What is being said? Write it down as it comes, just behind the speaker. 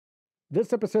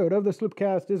This episode of the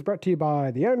SloopCast is brought to you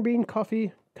by the Iron Bean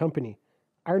Coffee Company.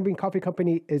 Iron Bean Coffee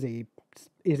Company is a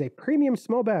premium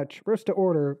small batch roast to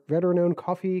order veteran-owned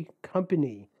coffee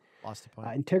company. Lost the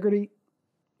point.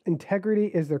 Integrity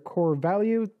is their core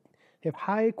value. They have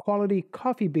high quality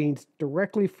coffee beans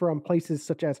directly from places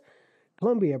such as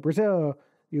Colombia, Brazil,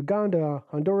 Uganda,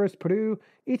 Honduras, Peru,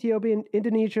 Ethiopia,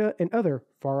 Indonesia, and other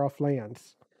far off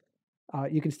lands.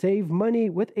 You can save money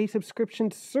with a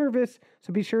subscription service,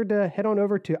 so be sure to head on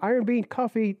over to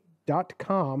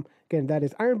ironbeancoffee.com. Again, that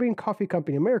is Iron Bean Coffee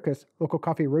Company, America's local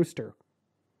coffee roaster.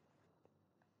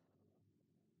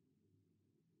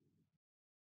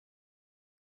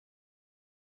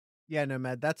 Yeah,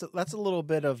 Nomad. That's a little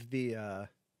bit of the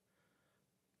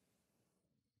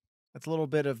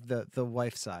the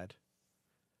wife side,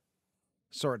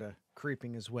 sort of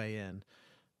creeping his way in.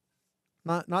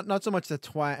 Not so much the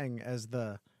twang as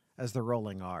the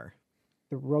rolling R.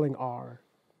 The rolling R.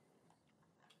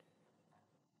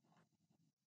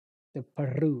 The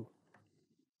Peru.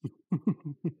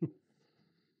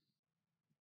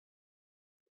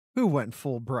 Who went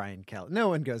full Brian Kelly? No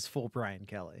one goes full Brian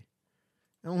Kelly.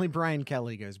 Only Brian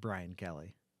Kelly goes Brian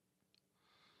Kelly.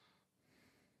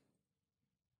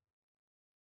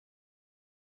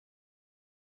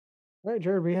 All right,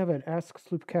 Jared, we have an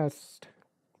AskSloopCast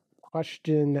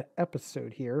question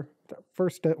episode here.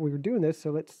 First, we were doing this,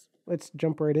 so let's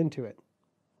jump right into it.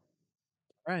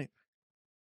 Right.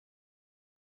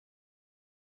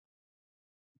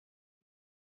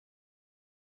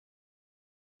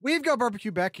 We've got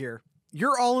Barbecue Beck here.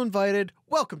 You're all invited.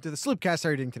 Welcome to the SloopCast. How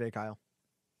are you doing today, Kyle?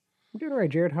 I'm doing all right,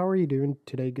 Jared. How are you doing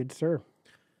today, good sir?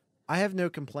 I have no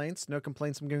complaints. No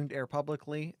complaints I'm going to air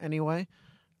publicly anyway.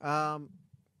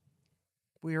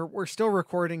 We're still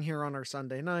recording here on our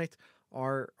Sunday night.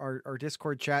 Our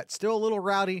Discord chat still a little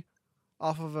rowdy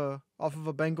off of a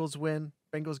Bengals win.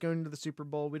 Bengals going to the Super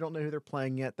Bowl. We don't know who they're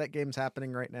playing yet. That game's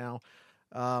happening right now.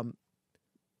 So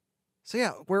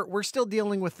yeah, we're still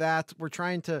dealing with that. We're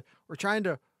trying to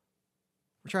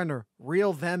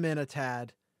reel them in a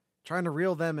tad.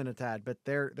 But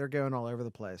they're going all over the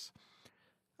place.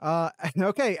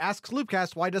 Okay, ask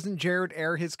Sloopcast, why doesn't Jared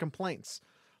air his complaints?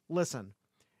 Listen,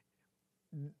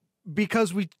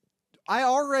 because I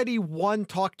already, one,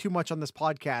 talk too much on this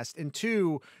podcast, and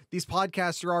two, these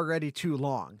podcasts are already too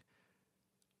long.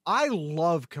 I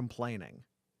love complaining.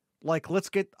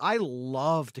 I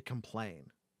love to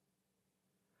complain.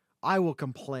 I will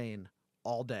complain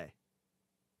all day.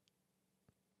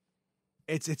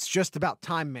 It's just about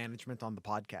time management on the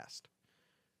podcast.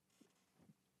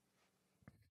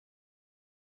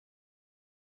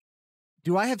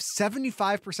 Do I have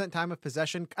 75% time of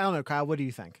possession? I don't know, Kyle. What do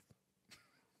you think?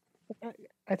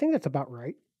 I think that's about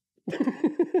right.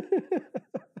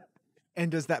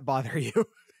 And does that bother you?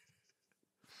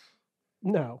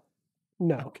 No.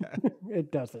 Okay.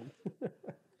 It doesn't.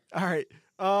 All right.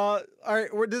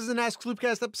 This is an Ask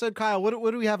Sloopcast episode. Kyle,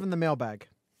 what do we have in the mailbag?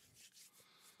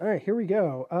 All right, here we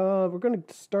go. We're going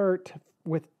to start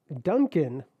with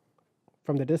Duncan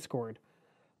from the Discord.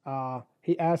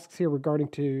 He asks here regarding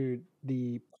to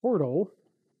the portal,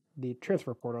 the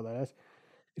transfer portal, that is.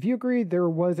 If you agree there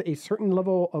was a certain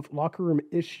level of locker room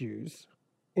issues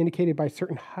indicated by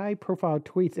certain high-profile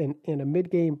tweets and a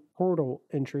mid-game portal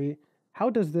entry,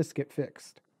 how does this get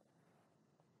fixed?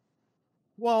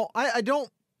 Well, I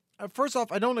don't. First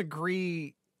off, I don't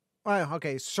agree.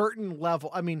 Okay, certain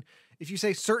level. I mean, if you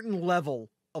say certain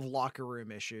level of locker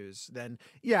room issues, then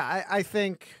yeah, I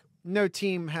think no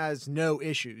team has no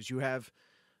issues. You have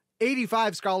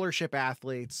 85 scholarship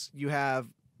athletes. You have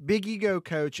big ego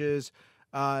coaches.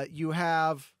 You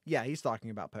have, he's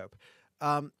talking about Pope.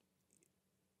 A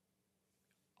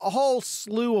whole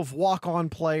slew of walk-on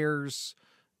players.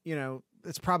 You know,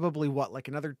 it's probably like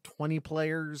another 20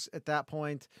 players at that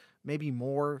point, maybe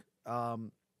more.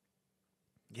 Probably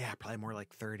more like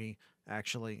 30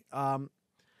 actually.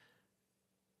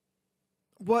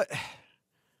 There's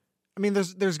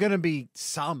going to be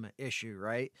some issue,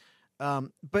 right?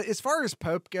 But as far as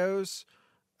Pope goes,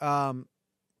 that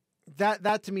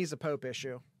to me is a Pope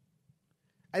issue.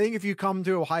 I think if you come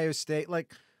to Ohio State,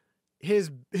 like his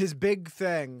big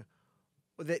thing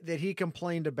that he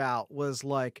complained about was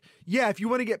like, yeah, if you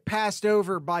want to get passed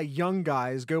over by young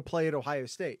guys, go play at Ohio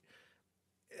State.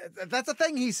 That's a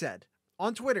thing he said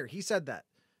on Twitter. He said that.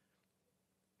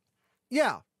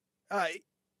 Yeah.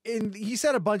 And he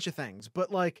said a bunch of things,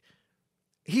 but like,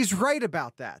 he's right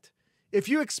about that. If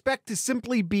you expect to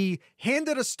simply be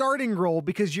handed a starting role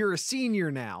because you're a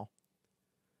senior now,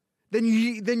 then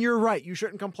you're right. You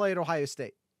shouldn't come play at Ohio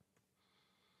State.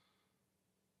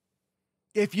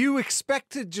 if you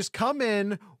expect to just come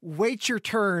in, wait your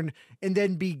turn, and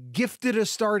then be gifted a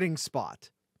starting spot,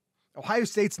 Ohio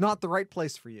State's not the right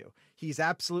place for you. He's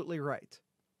absolutely right.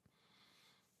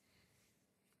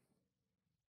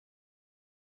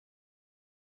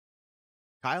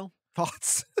 Kyle,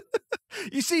 thoughts?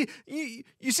 You see,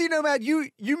 Nomad,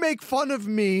 you make fun of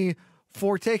me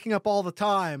for taking up all the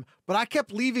time, but I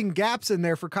kept leaving gaps in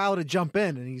there for Kyle to jump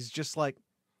in, and he's just like,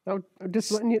 "Oh,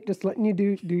 just letting you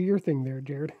do your thing there,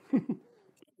 Jared."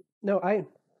 No, I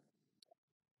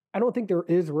don't think there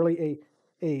is really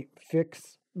a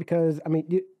fix because I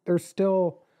mean there's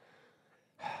still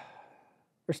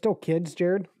kids,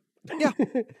 Jared. Yeah,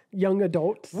 young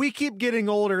adults. We keep getting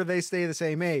older; they stay the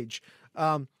same age,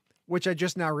 which I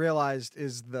just now realized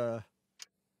is the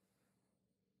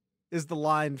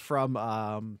line from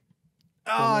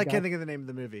I can't think of the name of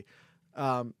the movie.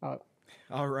 All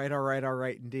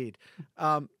right, indeed.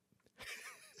 Yep,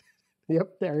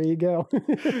 there you go.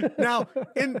 Now,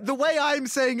 in the way I'm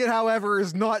saying it, however,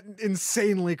 is not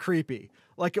insanely creepy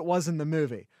like it was in the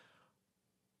movie.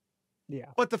 Yeah.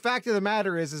 But the fact of the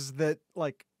matter is that,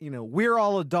 like, you know, we're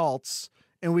all adults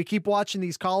and we keep watching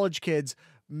these college kids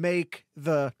make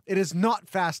it is not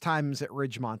Fast Times at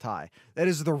Ridgemont High. That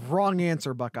is the wrong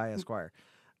answer, Buckeye Esquire.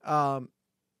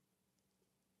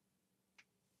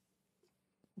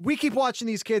 We keep watching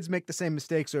these kids make the same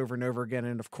mistakes over and over again.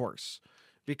 And of course,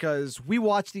 because we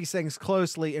watch these things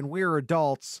closely and we're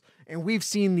adults and we've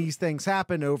seen these things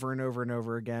happen over and over and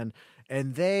over again,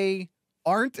 and they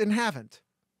aren't and haven't.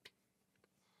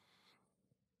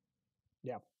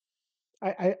 Yeah.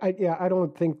 I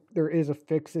don't think there is a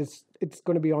fix. It's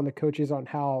going to be on the coaches on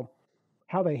how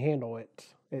they handle it.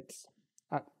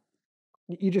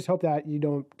 You just hope that you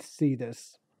don't see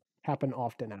this happen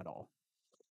often at all.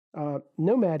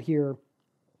 Nomad here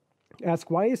asks,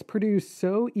 why is Purdue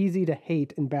so easy to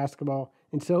hate in basketball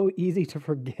and so easy to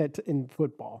forget in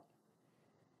football?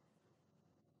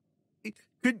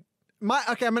 I'm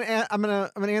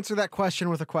gonna answer that question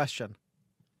with a question.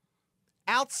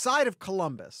 Outside of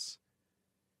Columbus,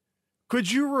 could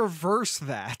you reverse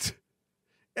that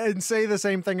and say the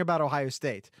same thing about Ohio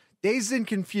State? Dazed and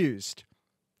Confused.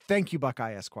 Thank you,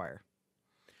 Buckeye Esquire.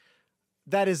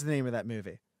 That is the name of that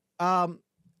movie.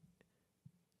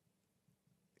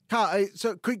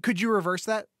 So could you reverse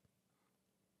that?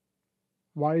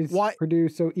 Why is Purdue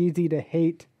so easy to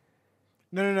hate?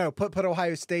 No. Put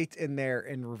Ohio State in there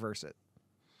and reverse it.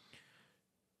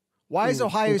 Why is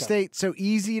Ohio State so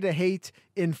easy to hate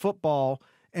in football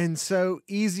and so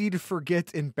easy to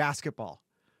forget in basketball?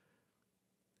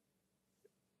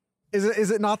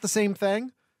 Is it not the same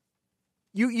thing?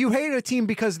 You hate a team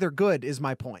because they're good, is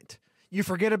my point. You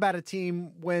forget about a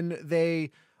team when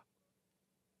they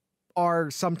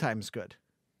are sometimes good.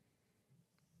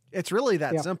 It's really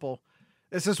that simple.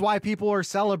 This is why people are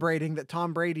celebrating that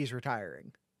Tom Brady's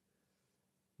retiring.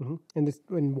 Mm-hmm.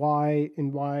 And why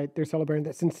they're celebrating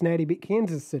that Cincinnati beat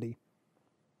Kansas City.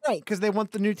 Right, because they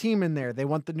want the new team in there. They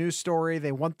want the new story.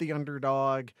 They want the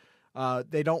underdog.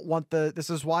 They don't want this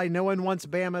is why no one wants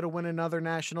Bama to win another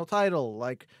national title.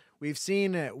 Like, we've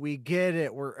seen it. We get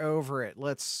it. We're over it.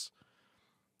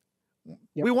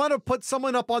 We want to put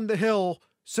someone up on the hill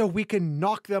so we can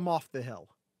knock them off the hill.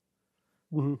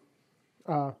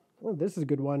 Mm-hmm. Well, this is a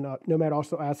good one. Nomad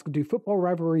also asks, do football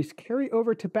rivalries carry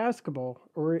over to basketball,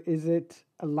 or is it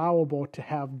allowable to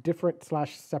have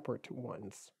different/separate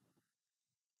ones?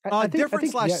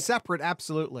 Separate,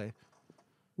 absolutely.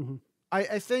 Mm-hmm.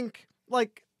 I think,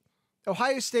 like,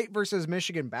 Ohio State versus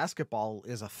Michigan basketball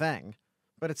is a thing,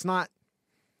 but it's not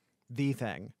the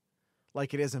thing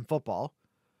like it is in football.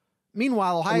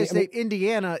 Meanwhile, Ohio State,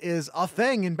 Indiana is a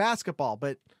thing in basketball,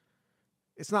 but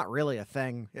it's not really a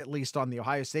thing, at least on the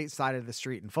Ohio State side of the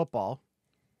street in football.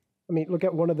 I mean, look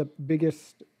at one of the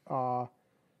biggest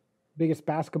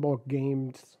basketball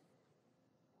games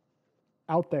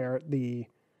out there, the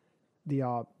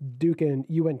Duke and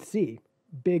UNC.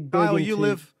 Big. Kyle, you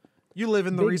live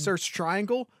in the Research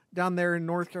Triangle down there in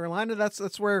North Carolina.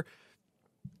 That's where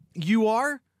you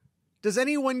are. Does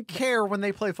anyone care when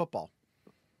they play football?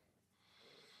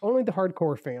 Only the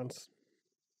hardcore fans.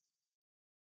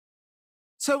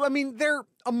 So, I mean, they're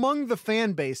among the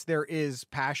fan base. There is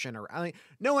passion,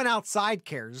 no one outside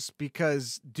cares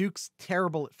because Duke's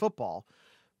terrible at football.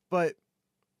 But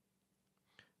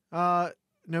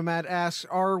Nomad asks,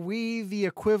 are we the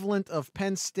equivalent of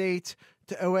Penn State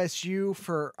to OSU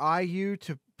for IU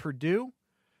to Purdue?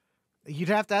 You'd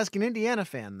have to ask an Indiana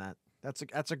fan that.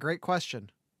 That's a great question.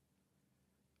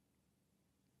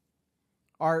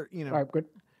 All right, good.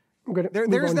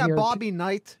 There's that Bobby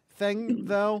Knight thing,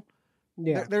 though,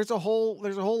 Yeah. There's a whole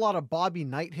lot of Bobby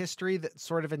Knight history that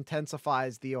sort of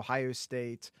intensifies the Ohio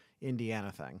State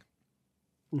Indiana thing.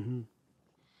 Mm-hmm.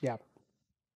 Yeah.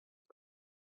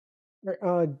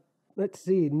 All right, let's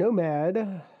see.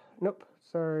 Nomad. Nope.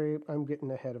 Sorry, I'm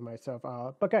getting ahead of myself.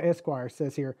 Buckeye Esquire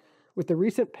says here, with the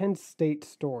recent Penn State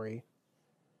story,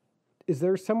 is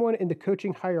there someone in the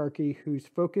coaching hierarchy whose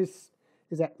focus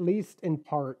is at least in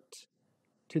part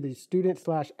to the student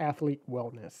slash athlete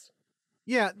wellness?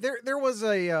 Yeah, there was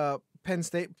a Penn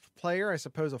State player, I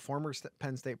suppose a former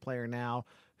Penn State player now,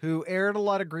 who aired a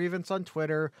lot of grievance on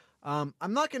Twitter. I'm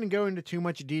not going to go into too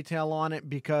much detail on it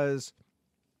because,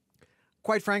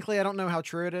 quite frankly, I don't know how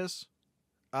true it is.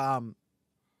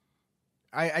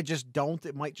 I just don't.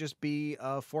 It might just be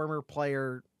a former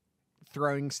player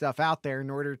throwing stuff out there in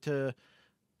order to,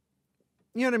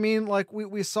 you know what I mean? Like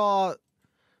we saw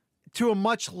to a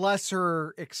much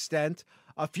lesser extent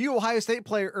a few Ohio State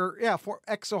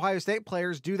ex-Ohio State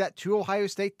players do that to Ohio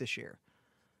State this year.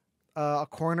 A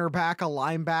cornerback, a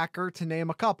linebacker, to name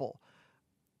a couple.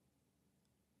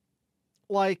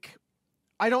 Like,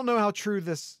 I don't know how true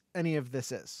any of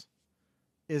this is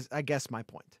I guess my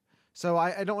point. So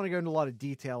I don't want to go into a lot of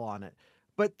detail on it.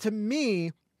 But to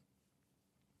me,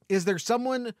 is there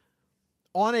someone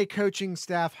on a coaching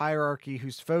staff hierarchy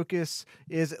whose focus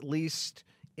is at least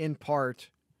in part,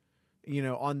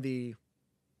 on the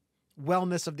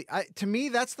wellness of to me,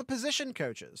 that's the position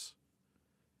coaches.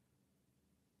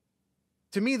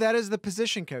 To me, that is the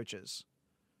position coaches.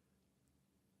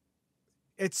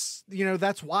 It's,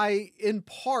 that's why in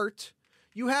part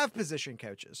you have position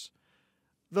coaches.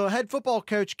 The head football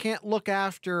coach can't look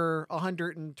after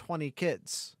 120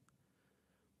 kids.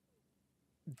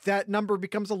 That number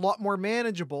becomes a lot more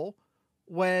manageable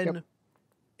when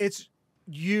it's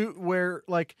where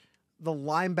like the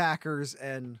linebackers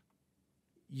and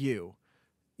you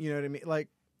know what I mean? Like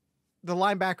the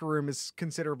linebacker room is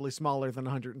considerably smaller than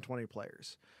 120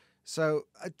 players. So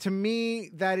to me,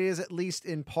 that is at least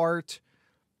in part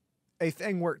a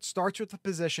thing where it starts with the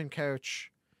position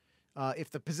coach.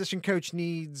 If the position coach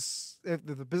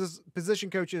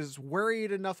is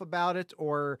worried enough about it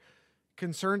or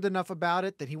concerned enough about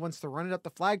it that he wants to run it up the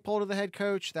flagpole to the head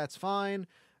coach, that's fine.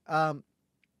 And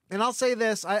I'll say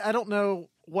this, I don't know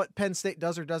what Penn State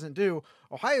does or doesn't do.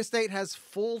 Ohio State has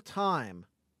full-time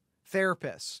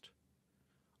therapist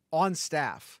on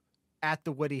staff at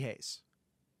the Woody Hayes.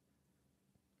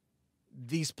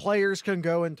 These players can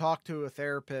go and talk to a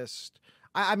therapist.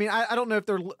 I mean, I don't know if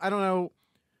I don't know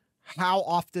how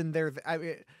often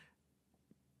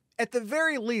at the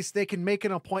very least, they can make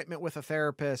an appointment with a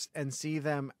therapist and see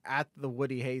them at the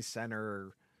Woody Hayes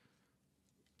Center.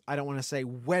 I don't want to say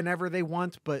whenever they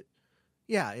want, but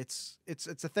yeah, it's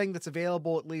a thing that's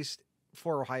available at least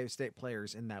for Ohio State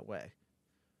players in that way.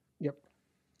 Yep.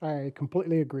 I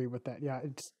completely agree with that. Yeah,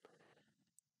 it's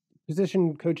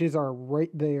position coaches are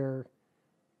right there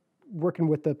working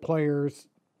with the players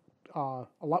a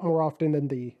lot more often than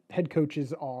the head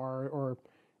coaches are, or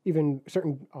even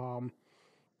certain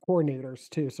coordinators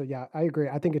too. So yeah, I agree.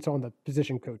 I think it's on the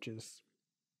position coaches.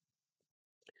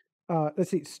 Let's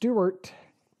see, Stuart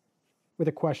with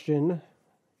a question.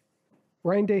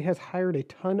 Ryan Day has hired a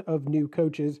ton of new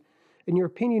coaches. In your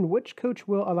opinion, which coach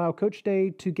will allow Coach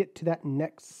Day to get to that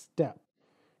next step?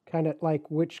 Kind of like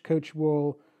which coach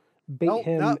will bait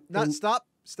him. No, stop.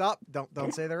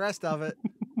 Don't say the rest of it.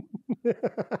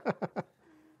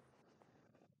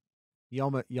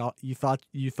 You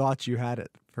thought you had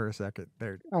it for a second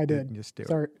there. I did. Just do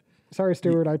it. Sorry,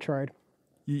 Stuart. I tried.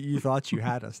 You thought you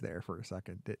had us there for a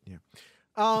second, didn't you?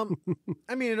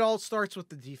 I mean, it all starts with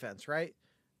the defense, right?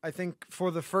 I think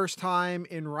for the first time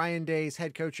in Ryan Day's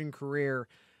head coaching career,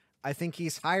 I think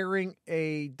he's hiring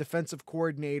a defensive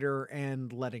coordinator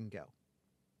and letting go.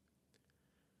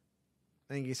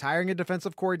 I think he's hiring a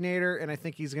defensive coordinator, and I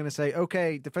think he's going to say,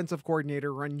 okay, defensive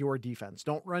coordinator, run your defense.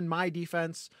 Don't run my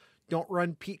defense. Don't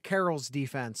run Pete Carroll's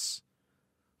defense.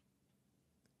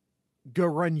 Go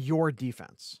run your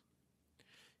defense.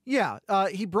 Yeah,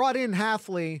 he brought in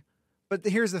Hafley, but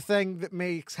here's the thing that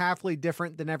makes Hafley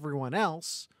different than everyone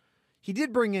else. He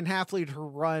did bring in Hafley to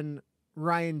run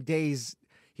Ryan Day's.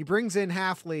 He brings in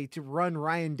Hafley to run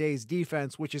Ryan Day's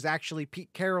defense, which is actually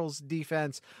Pete Carroll's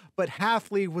defense. But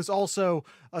Hafley was also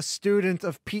a student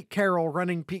of Pete Carroll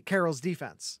running Pete Carroll's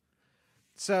defense.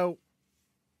 So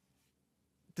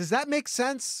does that make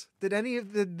sense? Did any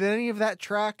of that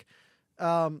track?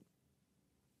 Yeah.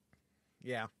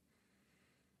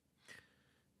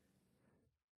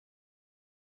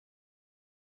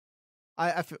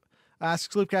 I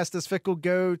AskSloopCast, does Fickle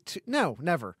go to? No,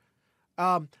 never.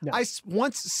 No. I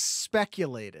once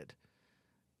speculated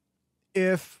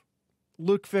if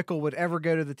Luke Fickell would ever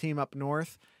go to the team up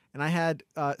north. And I had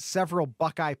several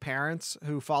Buckeye parents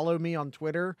who follow me on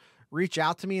Twitter reach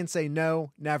out to me and say,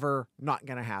 no, never, not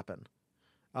going to happen.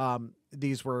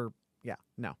 These were,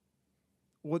 no.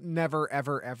 Would never,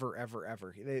 ever, ever, ever,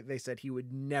 ever. They said he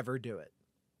would never do it.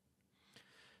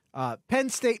 Penn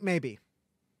State, maybe.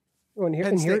 Well, and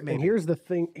here's the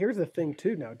thing. Here's the thing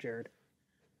too. Now, Jared,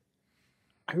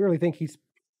 I really think he's,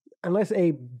 unless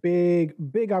a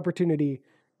big opportunity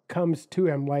comes to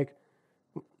him, like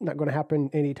not going to happen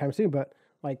anytime soon, but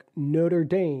like Notre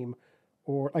Dame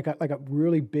or like a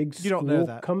really big school. You don't know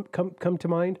that. Come to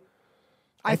mind.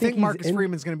 I think Marcus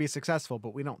Freeman's going to be successful,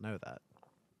 but we don't know that.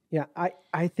 Yeah,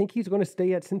 I think he's going to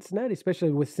stay at Cincinnati,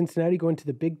 especially with Cincinnati going to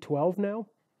the Big 12 now.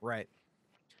 Right.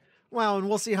 Well, and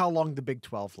we'll see how long the Big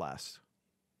 12 lasts.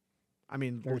 I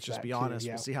mean, let's just be honest.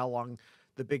 Yeah. We'll see how long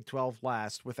the Big 12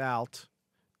 lasts without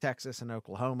Texas and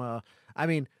Oklahoma. I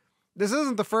mean, this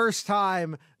isn't the first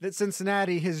time that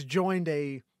Cincinnati has joined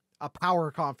a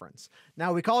power conference.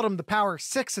 Now, we called them the Power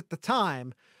Six at the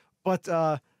time, but,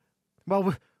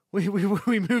 we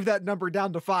moved that number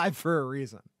down to 5 for a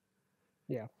reason.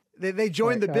 Yeah. They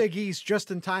joined the Big East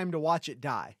just in time to watch it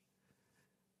die.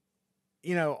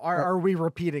 You know, are we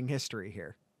repeating history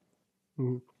here?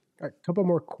 Mm-hmm. All right, a couple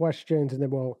more questions, and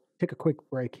then we'll take a quick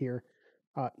break here.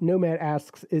 Nomad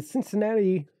asks, is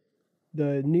Cincinnati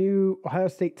the new Ohio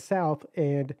State South,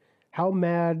 and how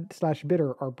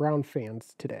mad/bitter are Brown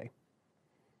fans today?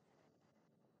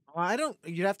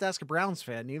 You'd have to ask a Browns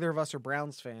fan. Neither of us are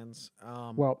Browns fans.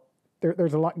 Well,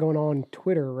 there's a lot going on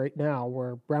Twitter right now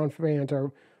where Brown fans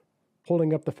are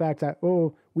holding up the fact that,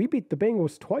 we beat the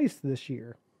Bengals twice this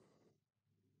year.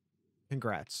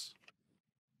 Congrats.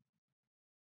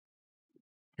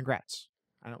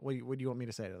 What do you want me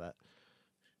to say to that?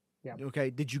 Yeah. Okay.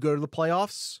 Did you go to the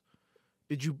playoffs?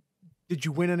 Did you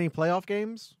win any playoff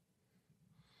games?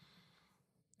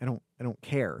 I don't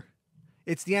care.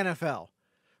 It's the NFL.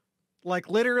 Like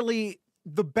literally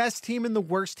the best team and the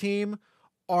worst team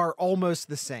are almost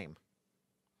the same.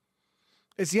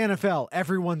 It's the NFL.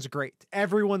 Everyone's great.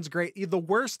 The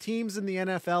worst teams in the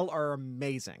NFL are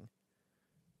amazing.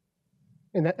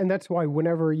 And that's why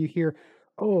whenever you hear,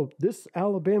 this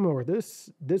Alabama or this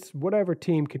whatever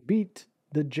team could beat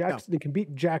they can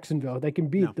beat Jacksonville, they can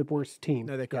beat the worst team.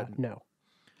 No, they couldn't. No.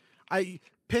 I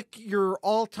pick your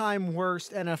all-time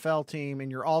worst NFL team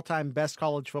and your all-time best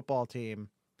college football team.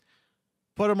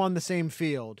 Put them on the same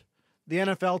field. The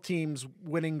NFL team's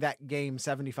winning that game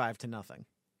 75-0.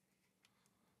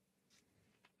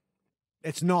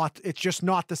 It's just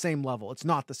not the same level. It's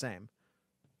not the same.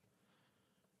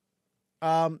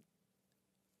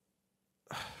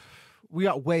 We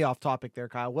got way off topic there,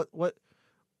 Kyle. What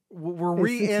were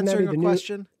we answering a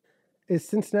question? Is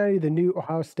Cincinnati the new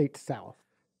Ohio State South?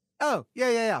 Oh,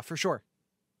 yeah, for sure.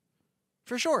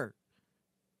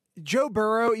 Joe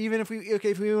Burrow, even if we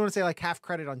want to say like half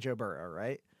credit on Joe Burrow,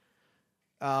 right?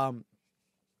 Even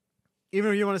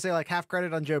if you want to say like half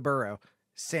credit on Joe Burrow,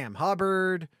 Sam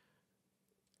Hubbard,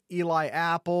 Eli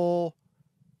Apple,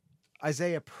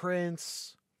 Isaiah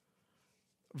Prince,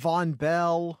 Von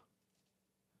Bell,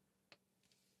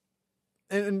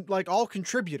 and like all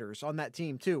contributors on that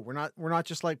team too. We're not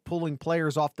just like pulling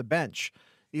players off the bench.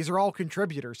 These are all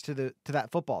contributors to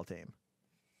that football team.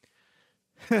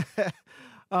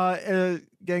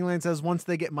 Gangland says once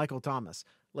they get Michael Thomas,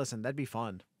 listen, that'd be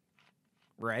fun,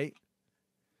 right?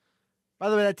 By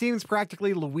the way, that team's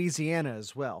practically Louisiana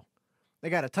as well. They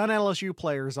got a ton of LSU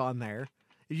players on there.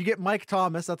 If you get Mike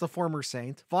Thomas, that's a former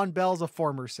Saint. Von Bell's a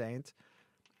former Saint.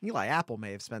 Eli Apple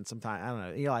may have spent some time. I don't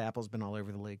know. Eli Apple's been all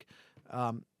over the league.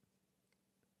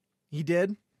 He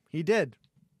did.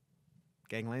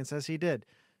 Gangland says he did.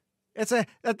 It's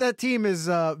that team is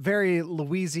very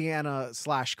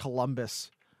Louisiana/Columbus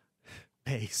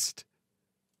based,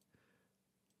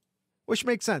 which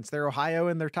makes sense. They're Ohio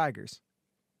and they're Tigers.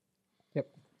 Yep.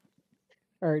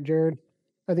 All right, Jared.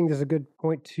 I think this is a good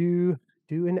point to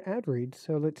do an ad read.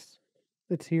 So let's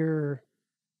hear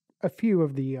a few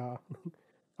of the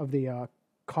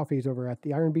coffees over at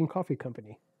the Iron Bean Coffee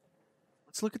Company.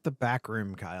 Let's look at the back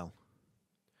room, Kyle.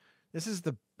 This is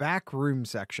the back room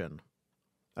section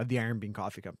of the Iron Bean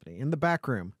Coffee Company. In the back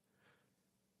room,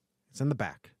 it's in the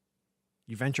back.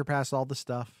 You venture past all the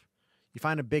stuff. You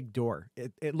find a big door.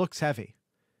 It looks heavy.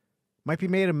 Might be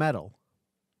made of metal.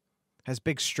 Has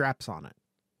big straps on it.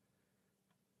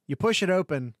 You push it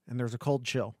open, and there's a cold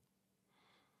chill.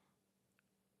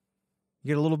 You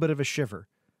get a little bit of a shiver.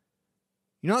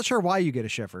 You're not sure why you get a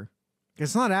shiver.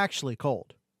 It's not actually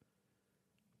cold.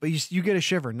 But you get a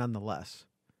shiver nonetheless.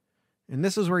 And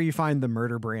this is where you find the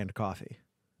Murder Brand coffee.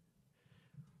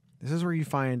 This is where you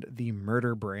find the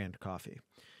Murder brand coffee.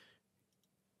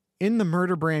 In the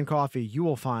Murder brand coffee, you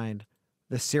will find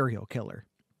the serial killer.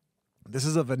 This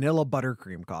is a vanilla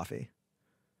buttercream coffee.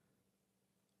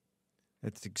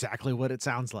 It's exactly what it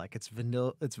sounds like. It's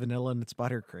vanilla and it's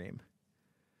buttercream.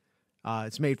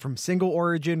 It's made from single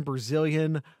origin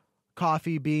Brazilian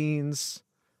coffee beans.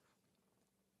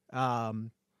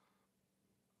 Product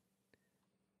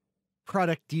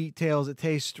details: it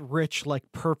tastes rich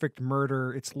like perfect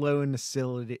murder. It's low in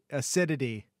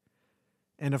acidity.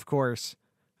 And of course,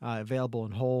 available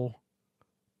in whole,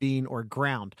 bean, or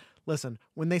ground. Listen,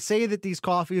 when they say that these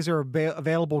coffees are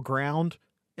available ground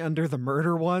under the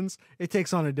Murder ones, it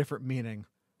takes on a different meaning.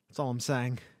 That's all I'm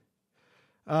saying.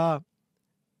 Then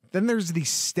there's the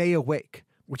Stay Awake,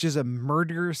 which is a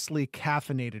murderously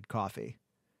caffeinated coffee.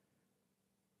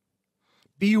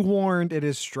 Be warned, it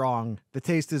is strong. The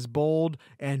taste is bold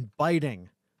and biting.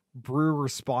 Brew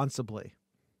responsibly.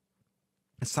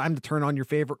 It's time to turn on your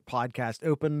favorite podcast,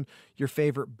 open your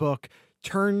favorite book,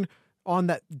 turn on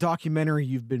that documentary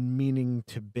you've been meaning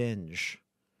to binge.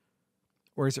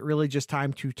 Or is it really just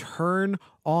time to turn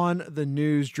on the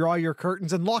news, draw your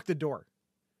curtains, and lock the door?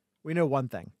 We know one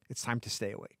thing. It's time to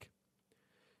stay awake.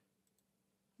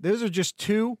 Those are just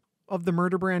two of the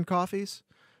Murder brand coffees.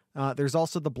 There's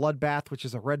also the Bloodbath, which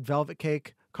is a red velvet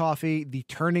cake coffee, the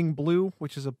Turning Blue,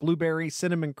 which is a blueberry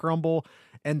cinnamon crumble,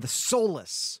 and the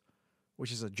Solace,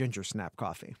 which is a ginger snap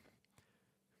coffee.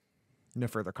 No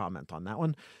further comment on that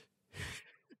one.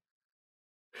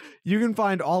 You can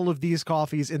find all of these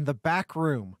coffees in the back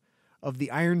room of the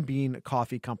Iron Bean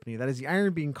Coffee Company. That is the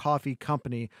Iron Bean Coffee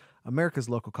Company, America's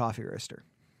local coffee roaster.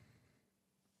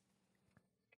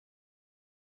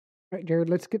 All right, Jared,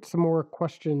 let's get some more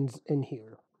questions in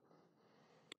here.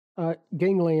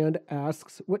 Gangland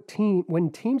asks, when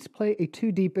teams play a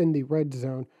two deep in the red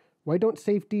zone, why don't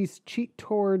safeties cheat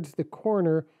towards the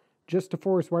corner just to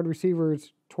force wide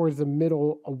receivers towards the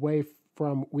middle away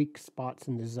from weak spots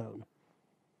in the zone?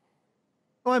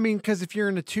 Well, I mean, because if you're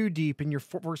in a two deep and you're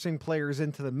forcing players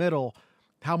into the middle,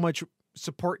 how much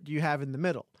support do you have in the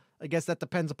middle? I guess that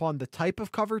depends upon the type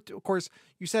of cover. Of course,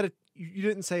 you said it. You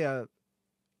didn't say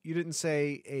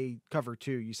a cover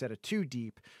two. You said a two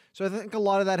deep. So I think a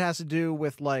lot of that has to do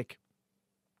with like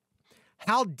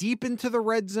how deep into the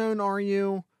red zone are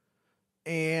you,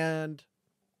 and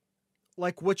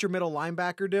like what's your middle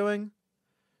linebacker doing?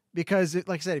 Because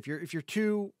like I said, if your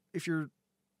two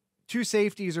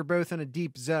safeties are both in a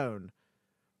deep zone,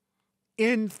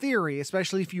 in theory,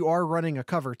 especially if you are running a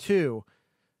cover two,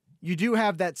 you do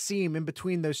have that seam in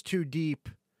between those two deep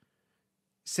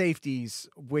safeties,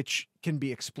 which can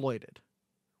be exploited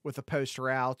with a post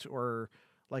route or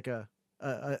like a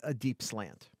deep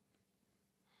slant.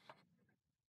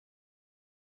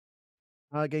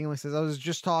 Gangling says, I was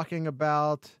just talking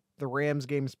about the Rams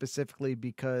game specifically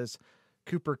because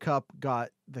Cooper Kupp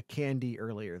got the candy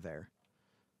earlier there.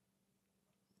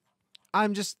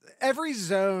 Every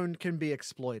zone can be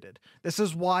exploited. This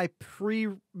is why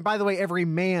by the way, every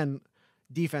man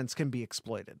defense can be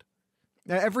exploited.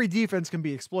 Now, every defense can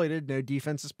be exploited. No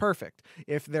defense is perfect.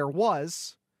 If there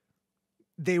was,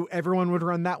 everyone would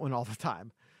run that one all the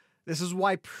time. This is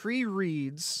why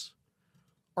pre-reads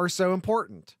are so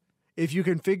important. If you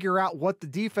can figure out what the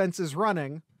defense is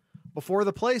running before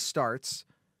the play starts,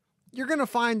 you're going to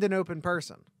find an open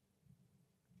person.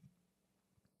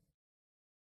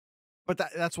 But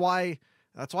that's why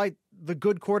the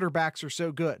good quarterbacks are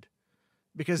so good,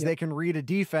 because they can read a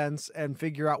defense and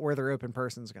figure out where their open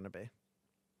person is going to be.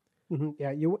 Mm-hmm.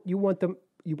 Yeah, you want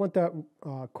that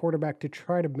quarterback to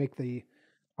try to make the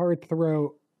hard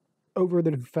throw over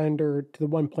the defender to the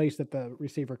one place that the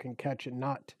receiver can catch it,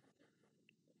 not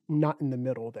in the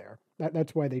middle there.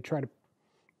 That's why they try to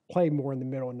play more in the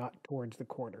middle and not towards the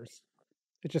corners.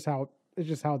 It's just how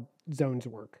zones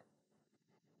work.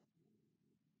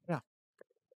 Yeah.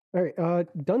 All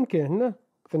right, Duncan,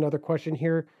 with another question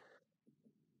here.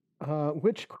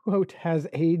 Which quote has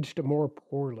aged more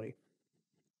poorly?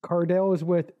 Cardell's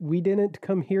with "We didn't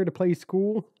come here to play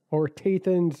school," or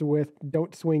Tathan's with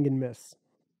 "Don't swing and miss"?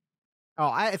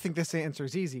 Oh, I think this answer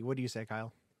is easy. What do you say,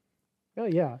 Kyle? Oh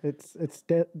yeah, it's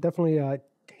definitely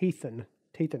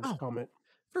Tathan's comment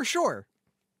for sure.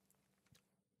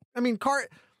 I mean,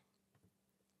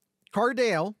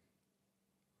 Cardale,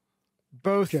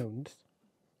 both Jones.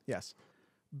 Yes,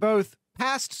 both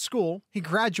passed school. He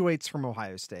graduates from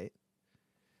Ohio State,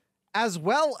 as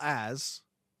well as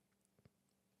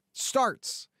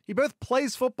starts. He both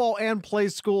plays football and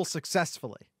plays school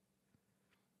successfully.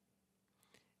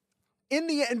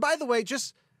 And by the way,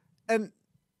 and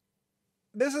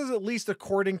this is at least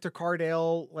according to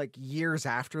Cardale, like years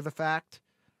after the fact.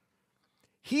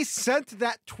 He sent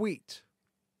that tweet.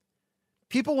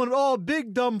 People went, oh,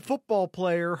 big dumb football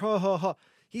player. Ha ha ha.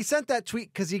 He sent that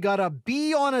tweet because he got a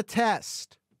B on a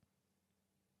test.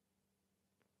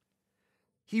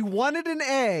 He wanted an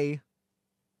A.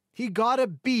 He got a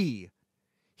B.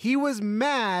 He was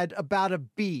mad about a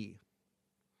B.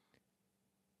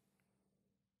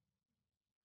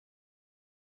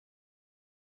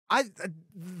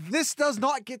 This does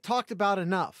not get talked about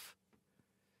enough.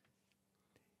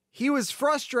 He was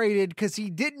frustrated because he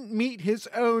didn't meet his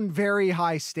own very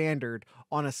high standard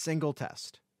on a single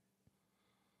test.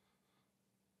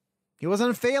 He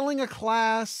wasn't failing a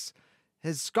class.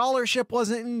 His scholarship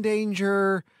wasn't in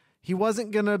danger. He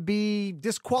wasn't going to be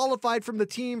disqualified from the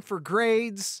team for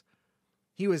grades.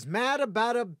 He was mad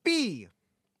about a B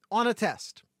on a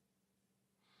test.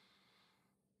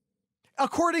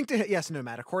 According to him, yes, no,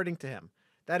 Matt, according to him.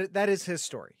 That is his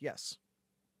story, yes.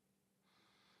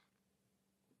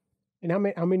 And how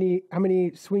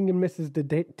many swing and misses did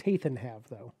Tathan have,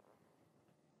 though?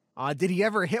 Did he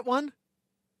ever hit one?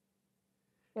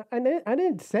 I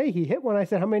didn't say he hit one. I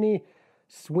said how many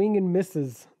swing and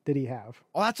misses did he have?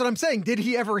 Oh, that's what I'm saying. Did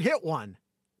he ever hit one?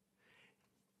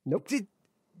 Nope.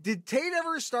 Did Tate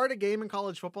ever start a game in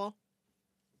college football?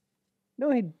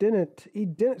 No, he didn't. He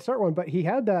didn't start one, but he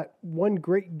had that one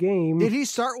great game. Did he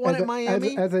start one at Miami?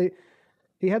 He had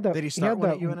that. Did he start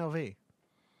one at UNLV?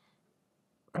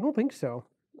 I don't think so.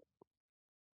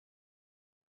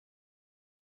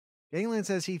 Gangland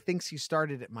says he thinks he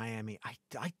started at Miami.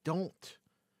 I don't.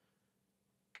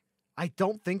 I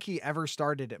don't think he ever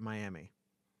started at Miami.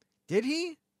 Did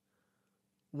he?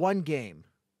 One game.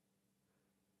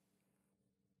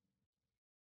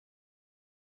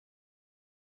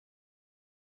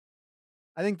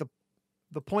 I think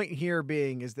the point here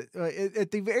being is that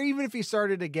even if he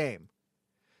started a game,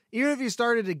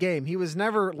 he was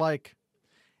never like,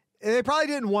 they probably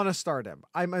didn't want to start him.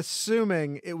 I'm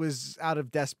assuming it was out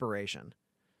of desperation.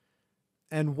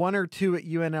 And 1 or 2 at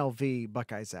UNLV,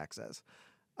 Buckeye Zach says.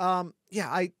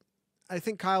 Yeah, I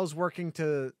think Kyle's working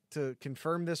to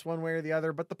confirm this one way or the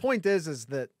other. But the point is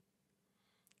that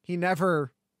he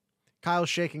never, Kyle's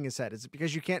shaking his head. Is it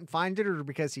because you can't find it or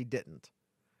because he didn't?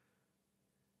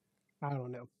 I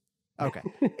don't know. Okay,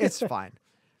 it's fine.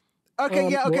 Okay,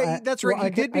 yeah, okay, well, that's right.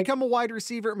 He did become a wide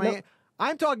receiver at Miami. No.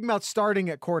 I'm talking about starting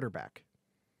at quarterback.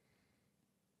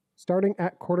 Starting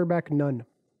at quarterback, none.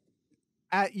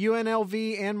 At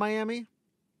UNLV and Miami?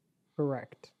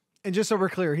 Correct. And just so we're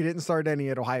clear, he didn't start any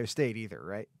at Ohio State either,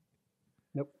 right?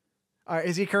 Nope.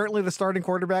 Is he currently the starting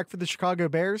quarterback for the Chicago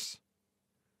Bears?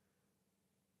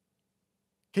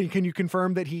 Can you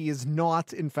confirm that he is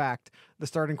not, in fact, the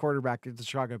starting quarterback of the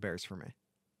Chicago Bears for me? I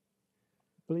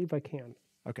believe I can.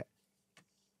 Okay.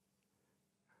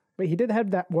 But he did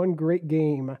have that one great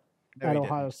game at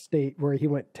Ohio State where he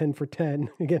went 10 for 10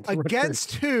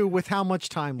 against who with how much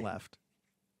time left?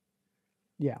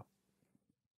 Yeah.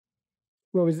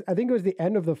 Well, I think it was the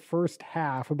end of the first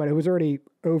half, but it was already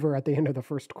over at the end of the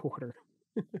first quarter.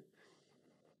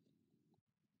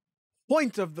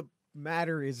 Point of the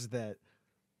matter is that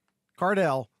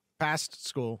Cardell passed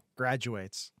school,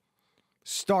 graduates,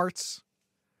 starts,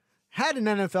 had an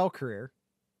NFL career.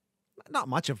 Not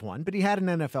much of one, but he had an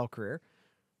NFL career.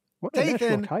 What a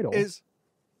national title. Is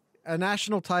a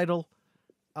national title.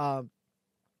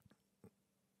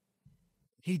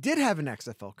 He did have an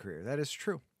XFL career. That is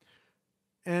true.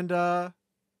 And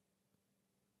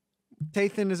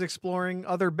Tathan is exploring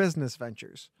other business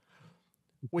ventures,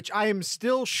 which I am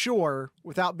still sure,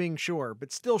 without being sure,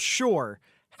 but still sure,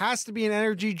 has to be an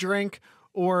energy drink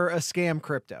or a scam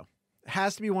crypto. It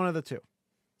has to be one of the two.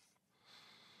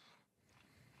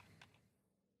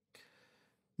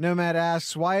 Nomad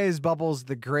asks, why is Bubbles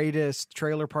the greatest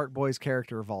Trailer Park Boys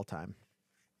character of all time?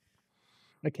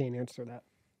 I can't answer that.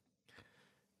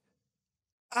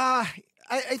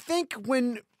 I think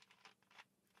when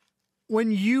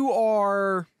you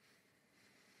are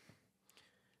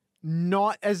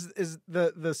not as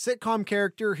the sitcom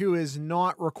character who is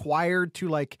not required to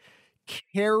like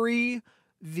carry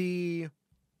the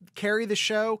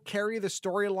show, carry the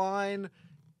storyline,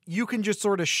 you can just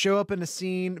sort of show up in a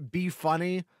scene, be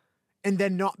funny, and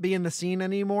then not be in the scene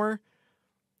anymore.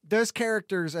 Those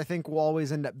characters, I think, will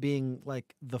always end up being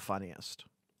like the funniest.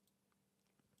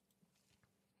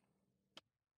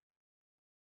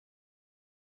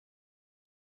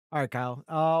 All right,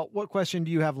 Kyle. What question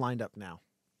do you have lined up now?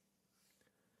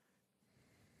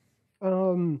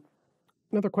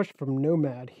 Another question from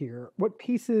Nomad here. What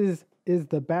pieces is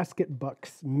the Basket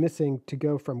Bucks missing to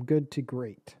go from good to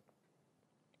great?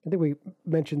 I think we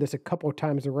mentioned this a couple of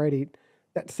times already.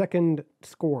 That second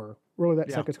score, really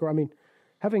second score. I mean,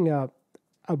 having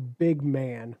a big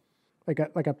man, like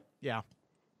a Yeah.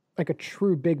 like a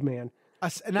true big man.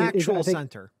 An actual I think,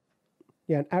 center.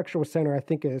 Yeah, an actual center, I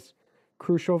think, is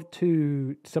crucial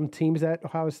to some teams that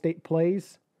Ohio State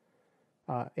plays,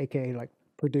 aka like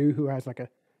Purdue, who has like a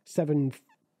 7'9"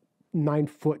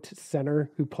 center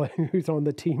who's on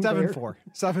the team. 7'4".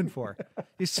 7'4".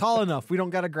 He's tall enough. We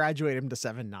don't got to graduate him to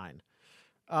 7'9".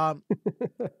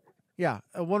 Yeah.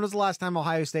 When was the last time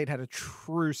Ohio State had a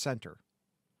true center?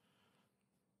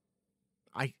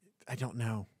 I don't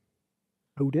know.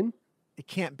 Odin? It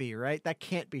can't be, right? That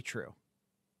can't be true.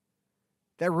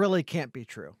 That really can't be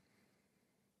true.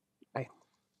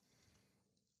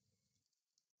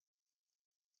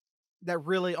 That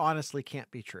really honestly can't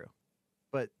be true.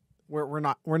 But we're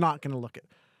not going to look at.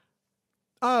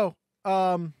 Oh,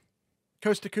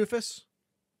 Costa Kufis?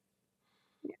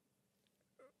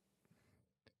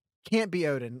 Can't be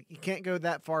Odin. You can't go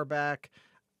that far back.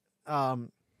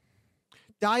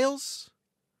 Dials?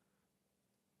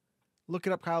 Look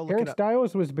it up, Kyle. Look Terrence it up.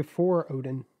 Dials was before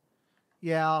Odin.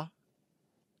 Yeah.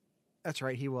 That's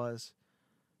right, he was.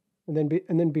 And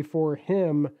then before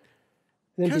him,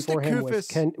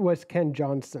 was Ken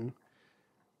Johnson.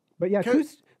 But yeah,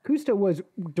 Kusta was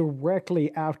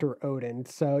directly after Odin.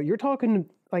 So you're talking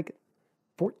like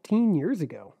 14 years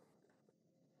ago.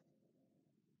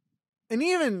 And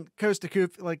even Costa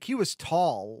Kuf, like he was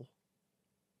tall.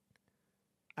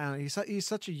 He's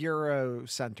such a Euro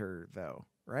center though,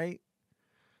 right?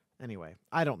 Anyway,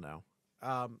 I don't know.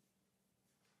 I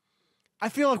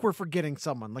feel like we're forgetting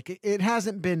someone. Like it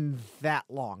hasn't been that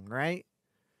long, right?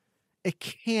 It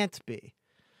can't be.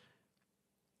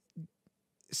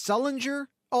 Sullinger?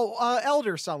 Oh,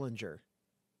 Elder Sullinger.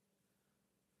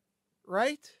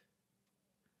 Right?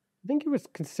 I think he was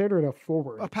considered a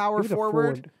forward. A power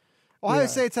forward? Ohio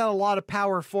State's had a lot of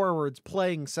power forwards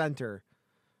playing center.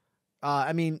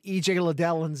 I mean, E.J.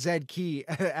 Liddell and Zed Key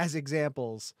as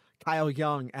examples. Kyle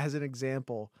Young as an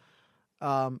example.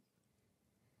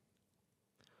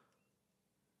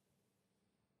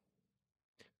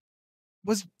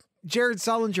 Jared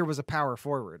Sullinger was a power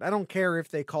forward. I don't care if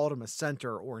they called him a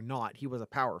center or not. He was a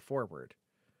power forward.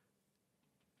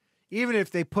 Even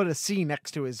if they put a C next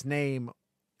to his name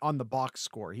on the box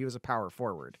score, he was a power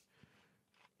forward.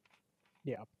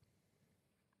 Yeah.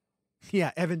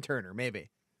 Yeah, Evan Turner,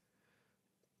 maybe.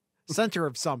 Center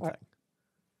of something.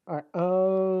 All right.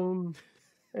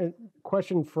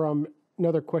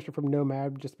 Another question from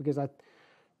Nomad, just because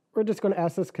we're just going to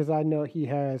ask this because I know he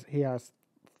has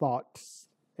thoughts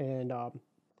and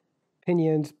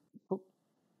opinions,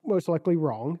 most likely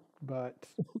wrong. But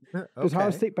does Ohio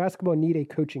State basketball need a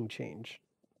coaching change?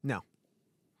 No.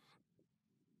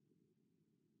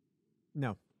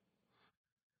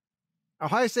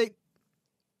 Ohio State,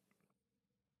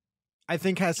 I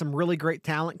think, has some really great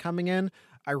talent coming in.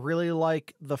 I really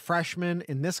like the freshmen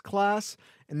in this class,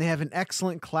 and they have an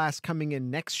excellent class coming in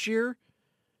next year.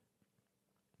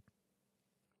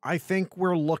 I think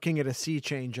we're looking at a sea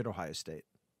change at Ohio State.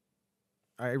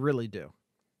 I really do.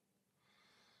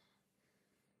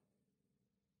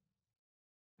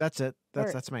 That's it.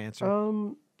 That's my answer.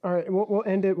 All right. We'll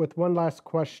end it with one last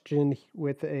question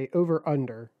with a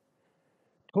over/under.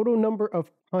 Total number of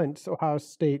punts Ohio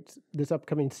State this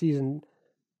upcoming season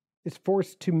is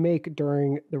forced to make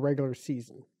during the regular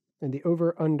season, and the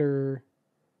over/under.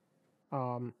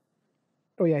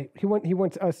 He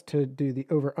wants us to do the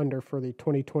over/under for the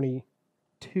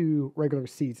 2022 regular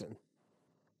season.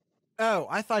 Oh,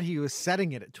 I thought he was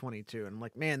setting it at 22, and I'm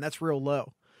like, man, that's real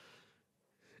low.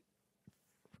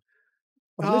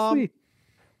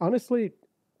 Honestly,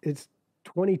 is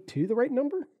 22 the right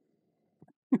number?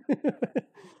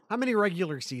 How many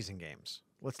regular season games?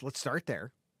 Let's start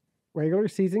there. Regular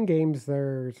season games,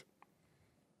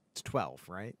 it's 12,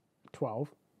 right?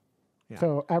 12. Yeah.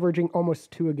 So averaging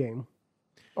almost 2 a game.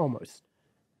 Almost.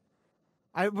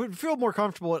 I would feel more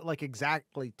comfortable at like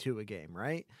exactly 2 a game,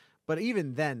 right? But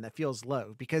even then, that feels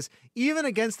low because even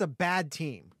against a bad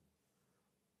team,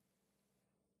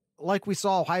 like we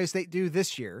saw Ohio State do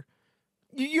this year,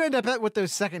 you end up with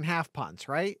those second half punts,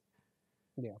 right?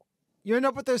 Yeah. You end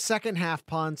up with those second half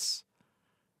punts.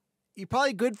 You're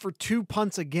probably good for 2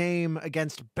 punts a game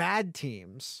against bad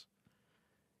teams.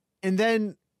 And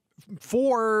then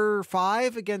 4 or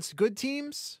 5 against good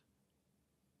teams.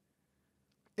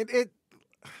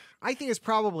 I think it's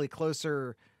probably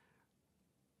closer.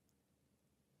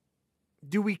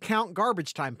 Do we count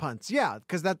garbage time punts? Yeah,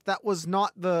 because that was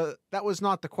not the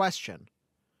question.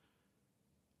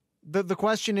 The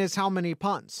question is how many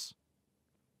punts?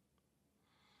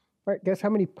 All right, guess how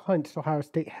many punts Ohio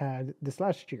State had this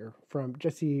last year from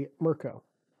Jesse Mirko?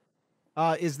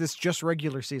 Is this just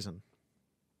regular season?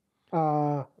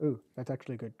 Ooh, that's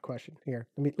actually a good question. Here,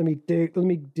 let me dig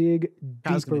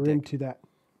Kyle's gonna deeper dig. into that.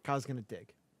 Kyle's gonna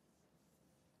dig.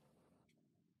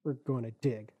 We're going to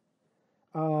dig.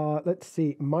 Let's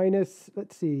see.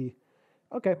 Let's see.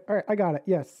 Okay, all right, I got it.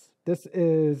 Yes, this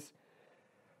is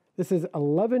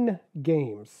 11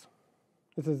 games.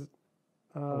 This is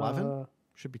 11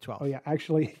 should be 12. Oh yeah,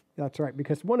 actually, that's right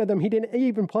because one of them he didn't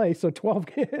even play, so 12.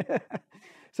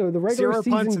 So the regular 0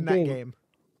 season punts in that game.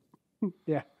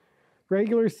 Yeah,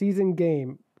 regular season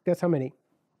game. Guess how many?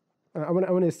 I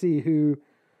want to see who.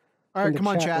 All right, come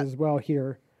on, chat. As well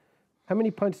here. How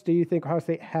many punts do you think Ohio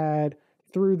State had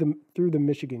through the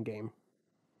Michigan game?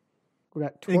 We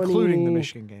got 20, including the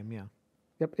Michigan game, yeah.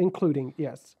 Yep, including,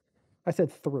 yes. I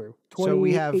said through. 20, so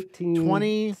we have 18,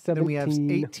 20, 17. then we have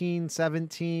 18,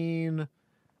 17.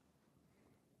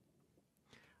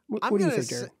 What do you say,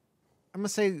 Jared? I'm going to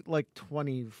say like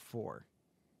 24.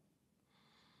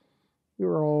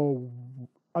 You're all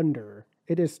under.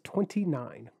 It is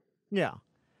 29. Yeah.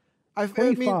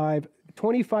 25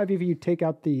 if you take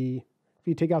out the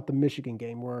Michigan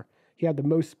game where he had the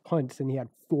most punts and he had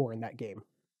 4 in that game.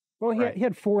 Well, he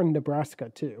had 4 in Nebraska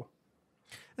too.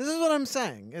 This is what I'm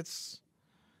saying. It's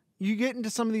you get into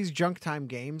some of these junk time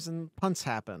games and punts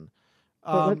happen.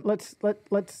 Let's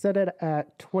set it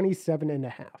at 27 and a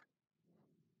half.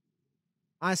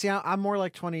 Honestly, I'm more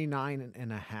like 29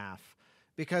 and a half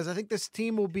because I think this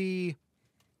team will be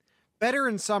better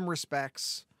in some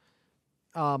respects,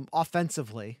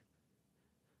 offensively,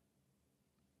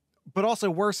 but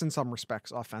also worse in some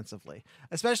respects offensively,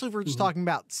 especially if we're just talking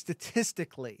about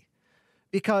statistically,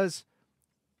 because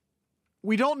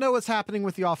we don't know what's happening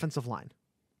with the offensive line.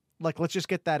 Like, let's just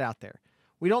get that out there.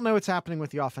 We don't know what's happening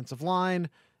with the offensive line.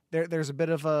 There's a bit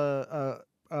of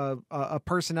a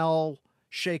personnel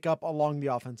shakeup along the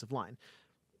offensive line.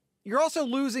 You're also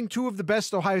losing 2 of the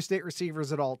best Ohio State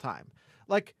receivers at all time.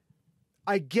 Like,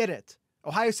 I get it.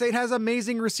 Ohio State has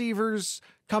amazing receivers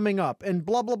coming up and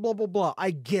blah, blah, blah, blah, blah.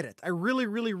 I get it. I really,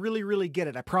 really, really, really get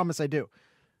it. I promise I do.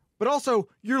 But also,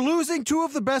 you're losing 2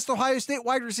 of the best Ohio State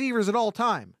wide receivers at all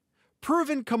time.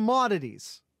 Proven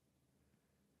commodities.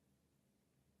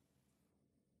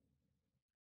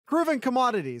 Proven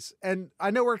commodities. And I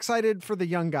know we're excited for the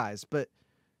young guys, but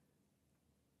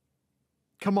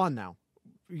come on now.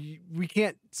 We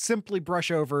can't simply brush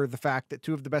over the fact that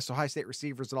 2 of the best Ohio State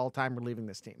receivers at all time are leaving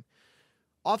this team.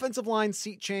 Offensive line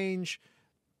seat change.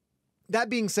 That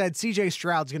being said, CJ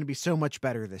Stroud's going to be so much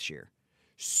better this year.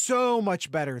 So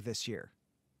much better this year.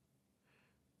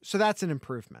 So that's an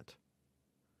improvement.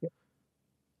 Yep.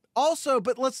 Also,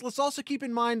 but let's also keep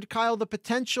in mind, Kyle, the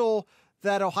potential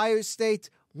that Ohio State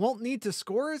won't need to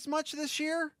score as much this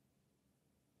year.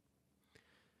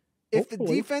 If the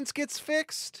defense gets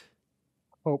fixed.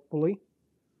 Hopefully.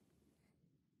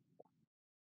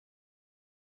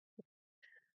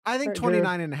 I think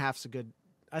 29 and a half is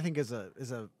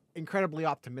is a incredibly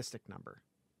optimistic number.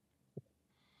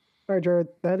 All right, Jared,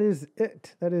 that is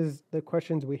it. That is the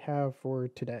questions we have for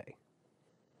today.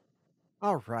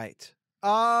 All right.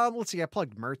 Let's see. I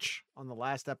plugged merch on the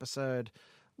last episode.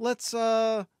 Let's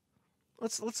hey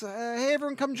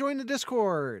everyone, come join the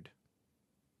Discord.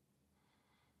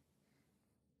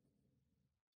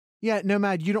 Yeah,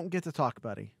 Nomad, you don't get to talk,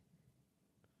 buddy.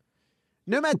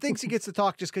 Nomad thinks he gets to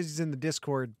talk just because he's in the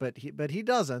Discord, but he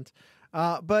doesn't.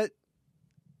 But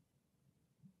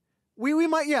we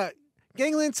might, yeah.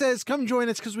 Gangland says, come join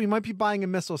us because we might be buying a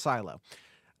missile silo.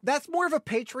 That's more of a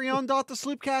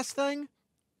Patreon.thesloopcast thing.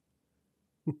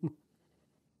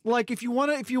 Like if you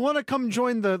wanna come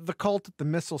join the cult at the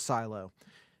missile silo,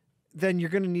 then you're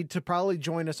gonna need to probably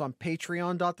join us on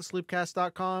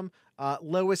patreon.thesloopcast.com.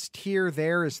 Lowest tier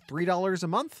there is $3 a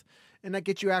month, and that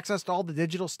gets you access to all the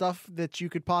digital stuff that you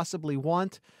could possibly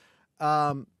want.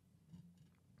 But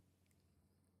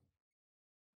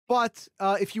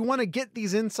if you want to get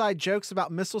these inside jokes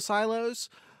about missile silos,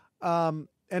 and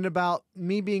about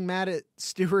me being mad at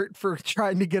Stuart for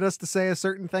trying to get us to say a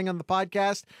certain thing on the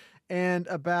podcast, and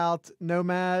about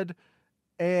Nomad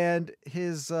and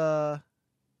his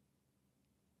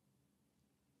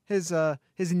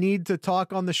need to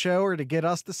talk on the show or to get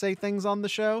us to say things on the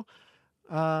show.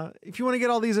 If you want to get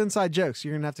all these inside jokes,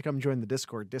 you're going to have to come join the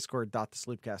Discord,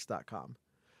 discord.thesloopcast.com.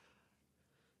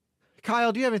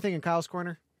 Kyle, do you have anything in Kyle's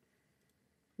Corner?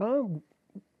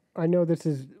 I know this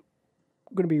is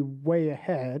going to be way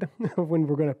ahead of when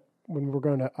we're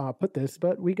going to put this,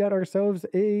 but we got ourselves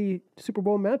a Super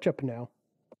Bowl matchup now.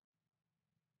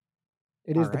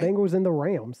 It is the Bengals and the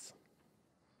Rams.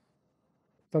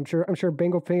 So I'm sure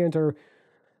Bengal fans are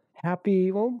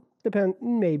happy. Well,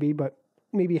 maybe, but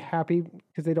maybe happy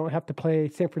because they don't have to play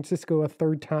San Francisco a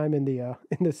third time in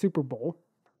the Super Bowl.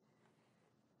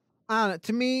 I don't know.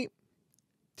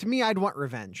 To me, I'd want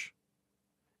revenge.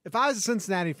 If I was a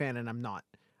Cincinnati fan, and I'm not,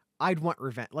 I'd want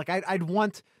revenge. Like I'd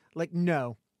want, like,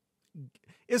 no.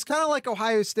 It's kind of like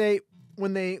Ohio State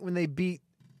when they beat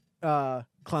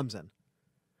Clemson.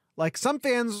 Like, some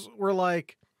fans were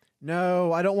like,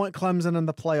 no, I don't want Clemson in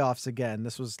the playoffs again.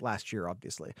 This was last year,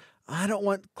 obviously. I don't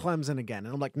want Clemson again.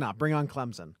 And I'm like, nah, bring on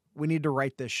Clemson. We need to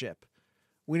right this ship.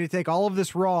 We need to take all of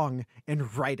this wrong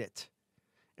and right it.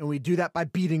 And we do that by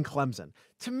beating Clemson.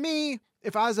 To me,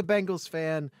 if I was a Bengals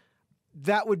fan,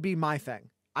 that would be my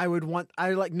thing.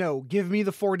 No, give me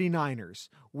the 49ers.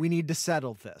 We need to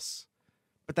settle this.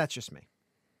 But that's just me.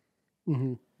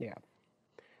 Mm-hmm. Yeah.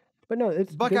 But no,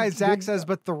 it's Buckeye good, Zach says,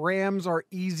 but the Rams are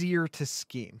easier to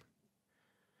scheme.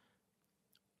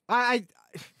 I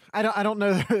don't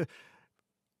know.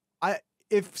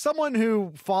 If someone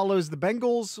who follows the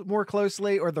Bengals more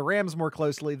closely or the Rams more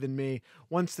closely than me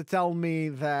wants to tell me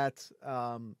that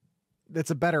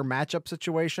it's a better matchup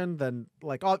situation, then,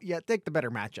 like, oh yeah, take the better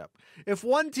matchup. If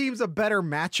one team's a better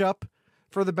matchup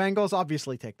for the Bengals,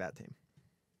 obviously take that team.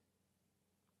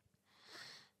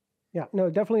 Yeah, no,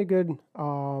 definitely a good.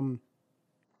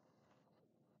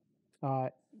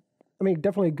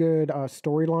 Definitely good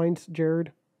storylines,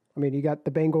 Jared. I mean, you got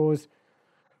the Bengals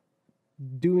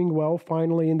doing well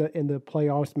finally in the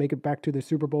playoffs, make it back to the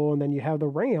Super Bowl, and then you have the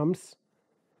Rams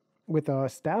with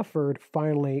Stafford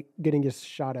finally getting his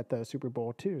shot at the Super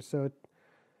Bowl too. So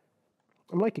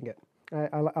I'm liking it.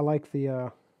 I like the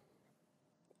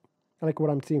I like what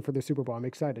I'm seeing for the Super Bowl. I'm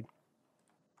excited.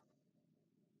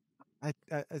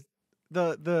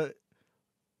 The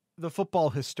football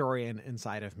historian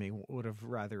inside of me would have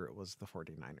rather it was the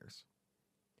 49ers.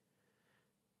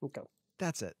 Okay.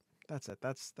 That's it. That's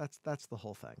the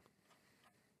whole thing.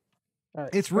 All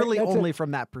right. It's really only it.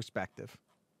 from that perspective.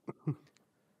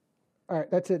 All right,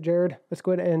 that's it, Jared. Let's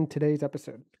go ahead and end today's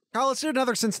episode. Carl, let's do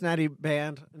another Cincinnati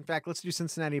band. In fact, let's do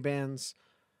Cincinnati bands.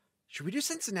 Should we do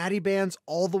Cincinnati bands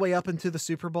all the way up into the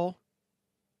Super Bowl?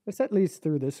 Let's at least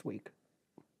through this week.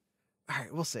 All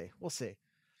right, we'll see.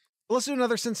 Let's do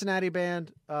another Cincinnati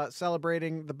band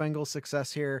celebrating the Bengals'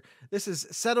 success here. This is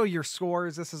Settle Your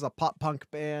Scores. This is a pop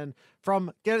punk band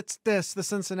from, get this, the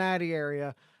Cincinnati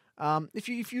area.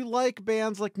 If you like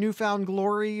bands like Newfound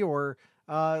Glory or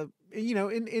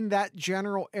in that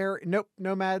general area,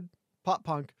 Nomad pop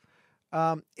punk,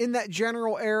 in that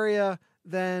general area,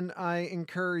 then I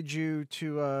encourage you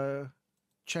to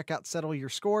check out Settle Your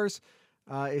Scores.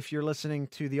 If you're listening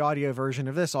to the audio version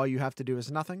of this, all you have to do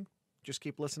is nothing. Just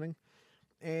keep listening.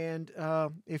 And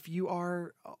if you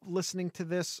are listening to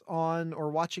this or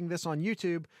watching this on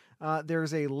YouTube,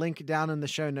 there's a link down in the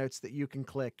show notes that you can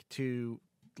click to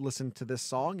listen to this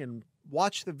song and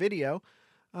watch the video.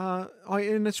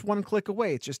 And it's one click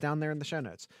away. It's just down there in the show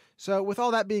notes. So with all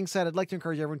that being said, I'd like to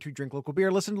encourage everyone to drink local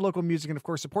beer, listen to local music, and of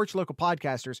course, support your local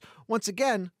podcasters. Once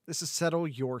again, this is Settle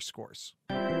Your Scores.